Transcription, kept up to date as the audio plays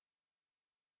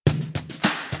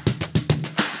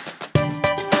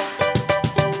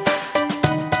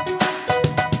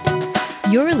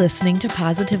You're listening to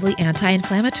Positively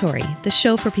Anti-Inflammatory, the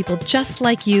show for people just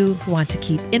like you who want to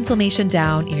keep inflammation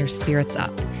down and your spirits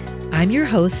up. I'm your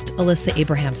host, Alyssa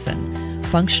Abrahamson,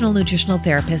 functional nutritional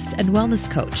therapist and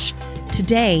wellness coach.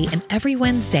 Today and every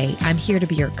Wednesday, I'm here to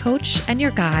be your coach and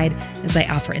your guide as I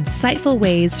offer insightful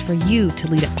ways for you to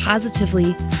lead a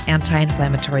positively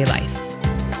anti-inflammatory life.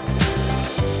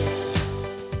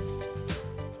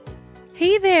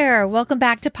 Hey there, welcome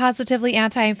back to Positively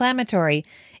Anti-Inflammatory.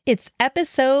 It's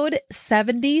episode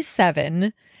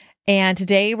 77, and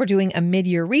today we're doing a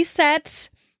mid-year reset,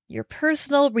 your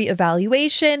personal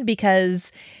reevaluation,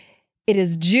 because it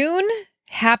is June.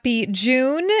 Happy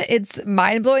June. It's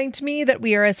mind-blowing to me that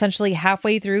we are essentially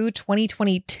halfway through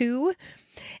 2022.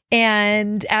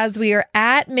 And as we are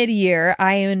at mid-year,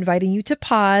 I am inviting you to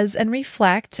pause and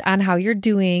reflect on how you're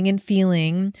doing and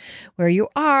feeling, where you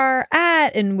are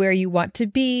at and where you want to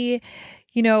be.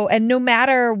 You know, and no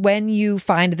matter when you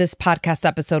find this podcast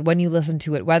episode, when you listen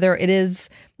to it, whether it is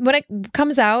when it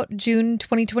comes out, June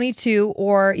 2022,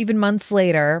 or even months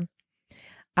later,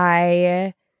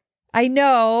 I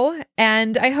know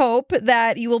and I hope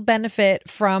that you will benefit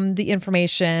from the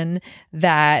information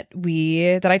that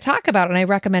I talk about and I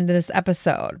recommend in this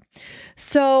episode.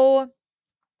 So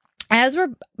as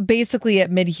we're basically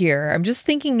at mid-year, I'm just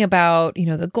thinking about,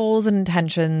 the goals and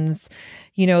intentions,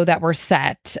 that were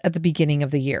set at the beginning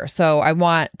of the year. So I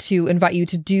want to invite you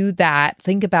to do that.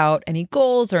 Think about any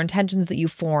goals or intentions that you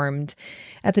formed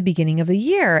at the beginning of the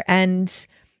year. And,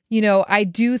 I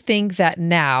do think that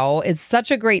now is such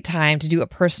a great time to do a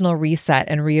personal reset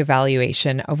and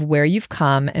reevaluation of where you've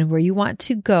come and where you want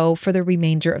to go for the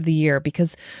remainder of the year,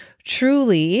 because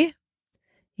truly,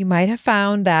 you might have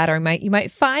found that, or you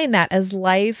might find that as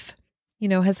life,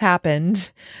 has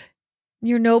happened,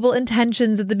 your noble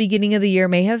intentions at the beginning of the year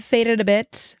may have faded a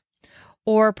bit,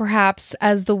 or perhaps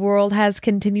as the world has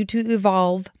continued to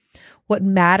evolve, what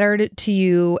mattered to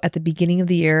you at the beginning of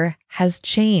the year has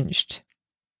changed.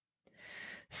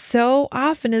 So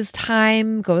often as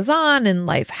time goes on and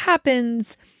life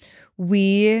happens,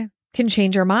 we can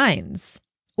change our minds,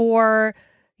 or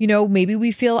maybe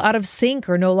we feel out of sync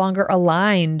or no longer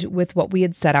aligned with what we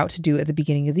had set out to do at the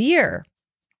beginning of the year.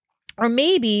 Or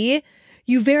maybe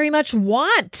you very much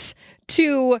want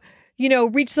to,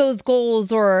 reach those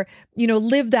goals or,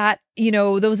 live that,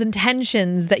 those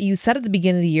intentions that you set at the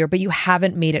beginning of the year, but you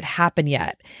haven't made it happen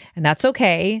yet. And that's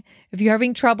okay. If you're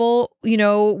having trouble,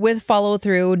 with follow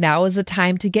through, now is the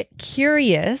time to get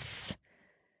curious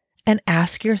and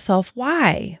ask yourself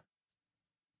why.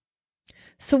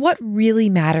 So what really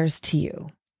matters to you?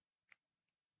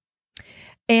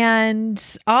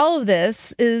 And all of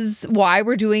this is why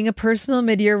we're doing a personal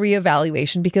mid-year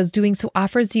reevaluation, because doing so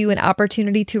offers you an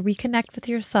opportunity to reconnect with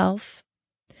yourself,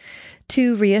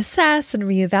 to reassess and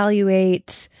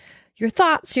reevaluate your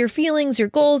thoughts, your feelings, your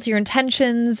goals, your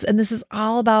intentions. And this is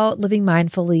all about living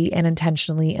mindfully and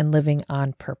intentionally and living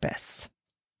on purpose.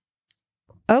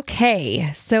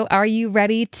 Okay, so are you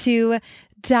ready to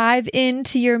dive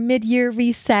into your mid-year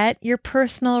reset, your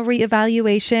personal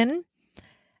reevaluation?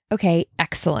 Okay,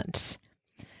 excellent.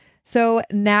 So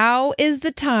now is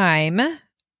the time.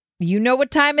 You know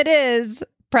what time it is.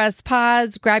 Press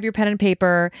pause, grab your pen and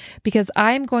paper, because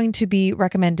I'm going to be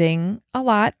recommending a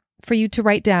lot for you to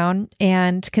write down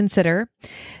and consider.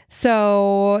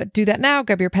 So do that now,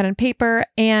 grab your pen and paper.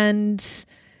 And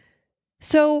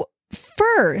so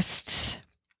first,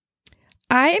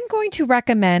 I am going to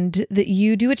recommend that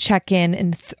you do a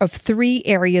check-in of 3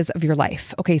 areas of your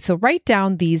life. Okay, so write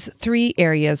down these 3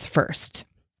 areas first.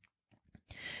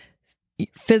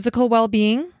 Physical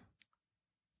well-being,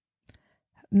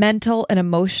 mental and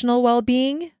emotional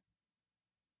well-being,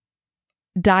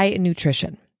 diet and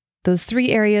nutrition. Those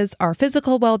 3 areas are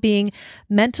physical well-being,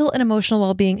 mental and emotional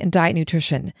well-being, and diet and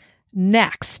nutrition.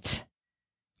 Next,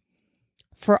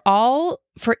 for all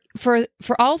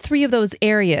 3 of those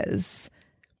areas,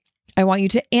 I want you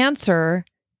to answer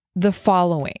the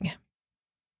following.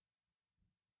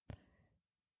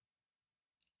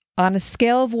 On a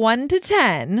scale of 1 to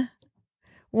 10,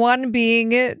 1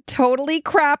 being totally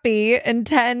crappy and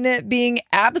 10 being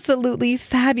absolutely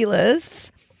fabulous,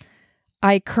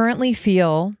 I currently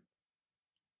feel,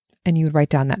 and you would write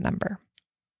down that number.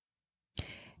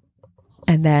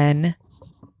 And then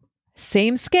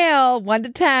same scale, 1 to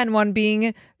 10, 1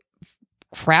 being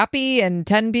crappy and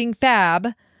 10 being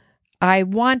fab, I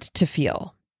want to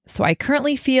feel. So I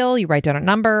currently feel, you write down a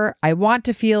number. I want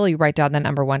to feel, you write down the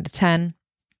number 1 to 10.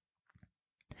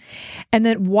 And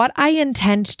then what I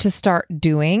intend to start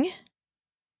doing,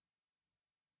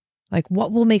 like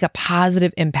what will make a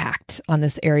positive impact on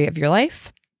this area of your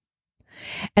life.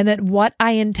 and that what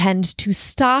I intend to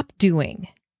stop doing.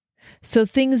 So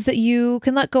things that you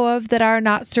can let go of that are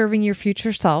not serving your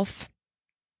future self.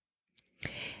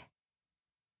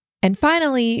 And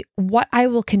finally, what I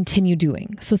will continue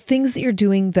doing. So things that you're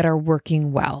doing that are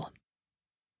working well.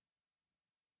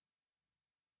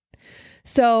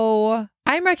 So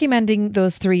I'm recommending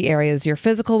those 3 areas: your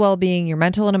physical well-being, your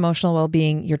mental and emotional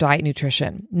well-being, your diet and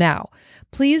nutrition. Now,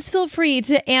 please feel free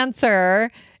to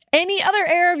answer any other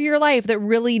area of your life that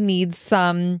really needs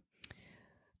some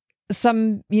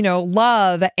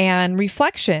love and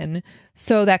reflection.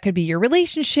 So that could be your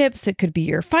relationships, it could be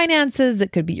your finances,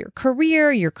 it could be your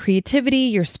career, your creativity,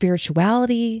 your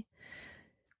spirituality,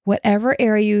 whatever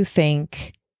area you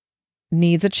think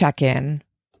needs a check-in,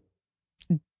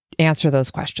 answer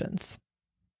those questions.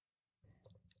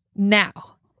 Now,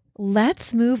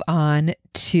 let's move on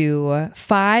to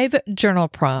 5 journal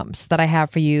prompts that I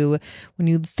have for you when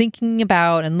you're thinking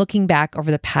about and looking back over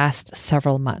the past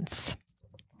several months.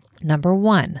 Number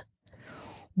 1,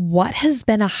 what has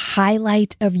been a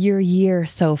highlight of your year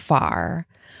so far?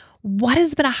 What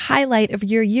has been a highlight of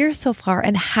your year so far,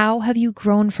 and how have you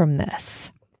grown from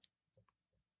this?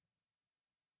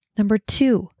 Number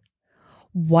 2,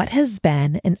 what has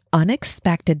been an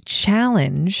unexpected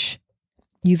challenge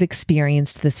you've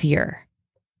experienced this year?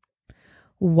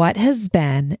 What has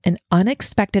been an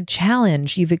unexpected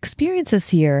challenge you've experienced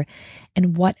this year,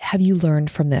 and what have you learned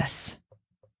from this?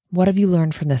 What have you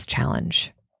learned from this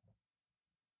challenge?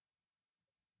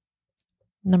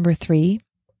 Number 3,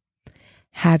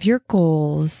 have your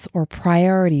goals or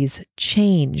priorities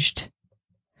changed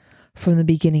from the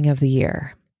beginning of the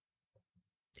year?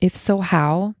 If so,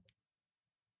 how?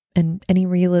 And any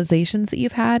realizations that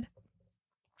you've had?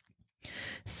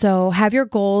 So have your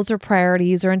goals or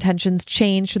priorities or intentions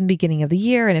changed from the beginning of the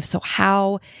year? And if so,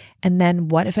 how? And then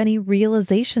what, if any,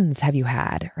 realizations have you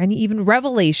had? Or any even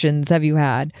revelations have you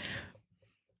had?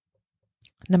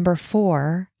 Number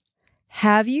 4,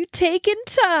 have you taken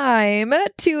time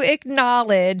to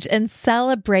acknowledge and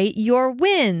celebrate your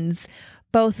wins,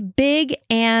 both big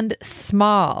and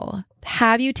small?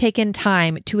 Have you taken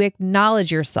time to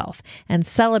acknowledge yourself and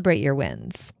celebrate your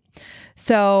wins?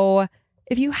 So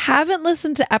if you haven't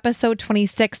listened to episode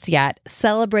 26 yet,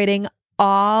 celebrating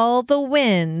all the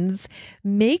wins,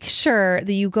 make sure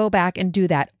that you go back and do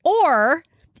that. Or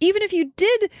even if you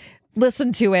did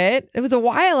listen to it, it was a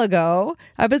while ago,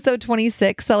 episode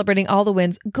 26, celebrating all the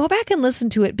wins, go back and listen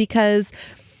to it, because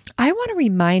I want to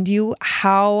remind you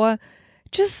how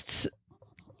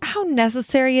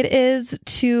necessary it is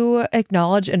to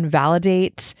acknowledge and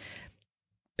validate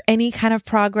any kind of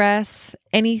progress,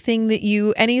 any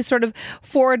sort of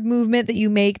forward movement that you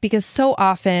make, because so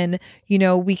often,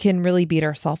 we can really beat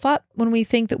ourselves up when we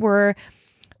think that we're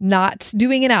not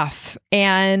doing enough.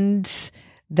 And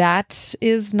that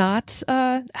is not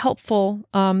a helpful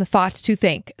thought to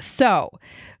think. So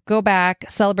go back,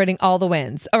 celebrating all the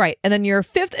wins. All right. And then your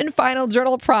 5th and final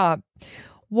journal prompt.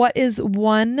 What is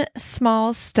one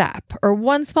small step or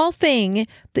one small thing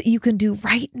that you can do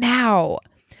right now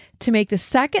to make the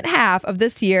second half of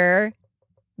this year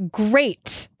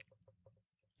great,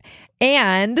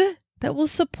 and that will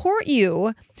support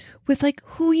you with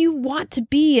who you want to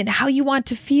be and how you want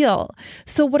to feel?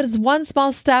 So what is one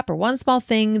small step or one small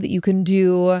thing that you can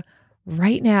do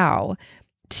right now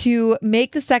to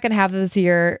make the second half of this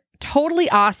year totally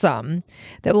awesome,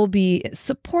 that will be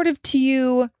supportive to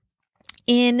you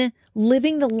in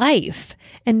living the life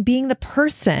and being the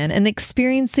person and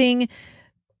experiencing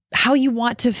how you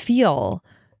want to feel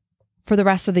for the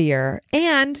rest of the year?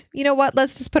 And you know what?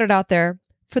 Let's just put it out there,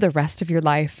 for the rest of your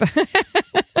life.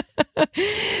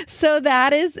 So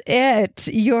that is it.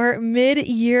 Your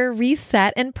mid-year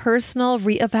reset and personal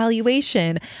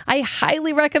reevaluation. I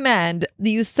highly recommend that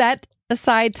you set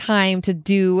aside time to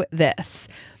do this,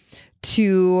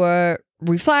 to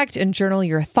reflect and journal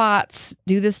your thoughts,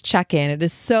 do this check-in. It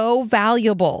is so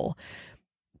valuable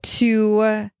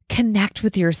to connect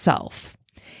with yourself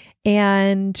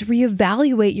and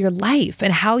reevaluate your life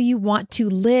and how you want to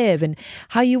live and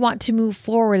how you want to move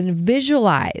forward, and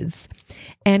visualize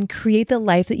and create the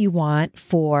life that you want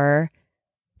for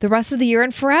the rest of the year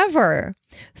and forever.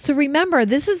 So remember,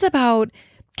 this is about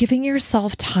giving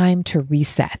yourself time to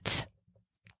reset.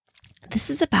 This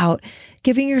is about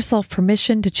giving yourself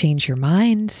permission to change your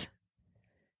mind,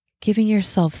 giving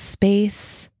yourself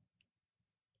space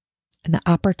and the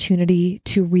opportunity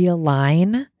to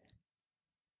realign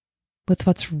with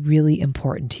what's really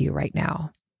important to you right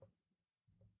now.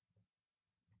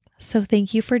 So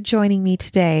thank you for joining me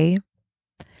today.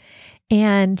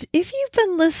 And if you've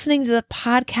been listening to the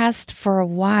podcast for a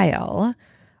while,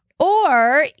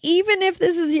 Or even if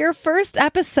this is your first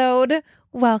episode,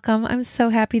 welcome. I'm so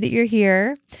happy that you're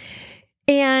here.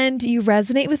 And you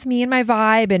resonate with me and my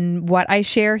vibe and what I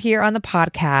share here on the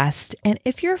podcast. And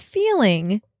if you're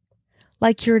feeling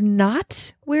like you're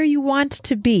not where you want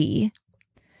to be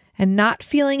and not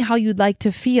feeling how you'd like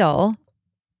to feel,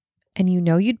 and you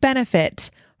know you'd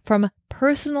benefit from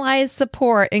personalized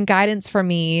support and guidance from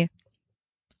me,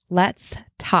 let's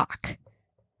talk.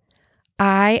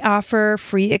 I offer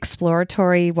free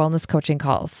exploratory wellness coaching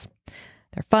calls.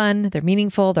 They're fun, they're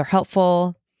meaningful, they're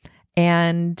helpful,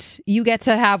 and you get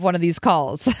to have one of these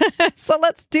calls. So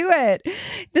let's do it.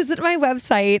 Visit my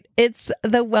website. It's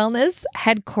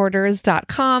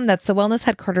thewellnessheadquarters.com. That's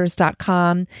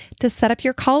thewellnessheadquarters.com to set up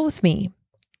your call with me.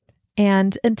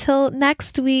 And until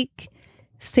next week,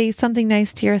 say something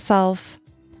nice to yourself,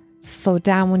 slow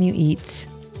down when you eat,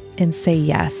 and say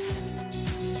yes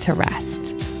to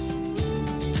rest.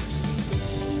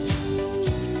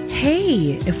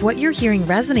 Hey, if what you're hearing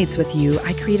resonates with you,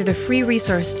 I created a free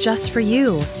resource just for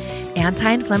you,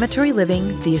 Anti-Inflammatory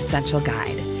Living, The Essential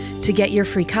Guide. To get your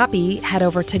free copy, head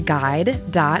over to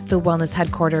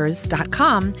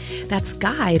guide.thewellnessheadquarters.com. That's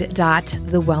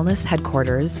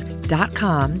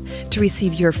guide.thewellnessheadquarters.com to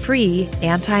receive your free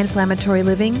Anti-Inflammatory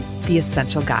Living, The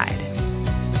Essential Guide.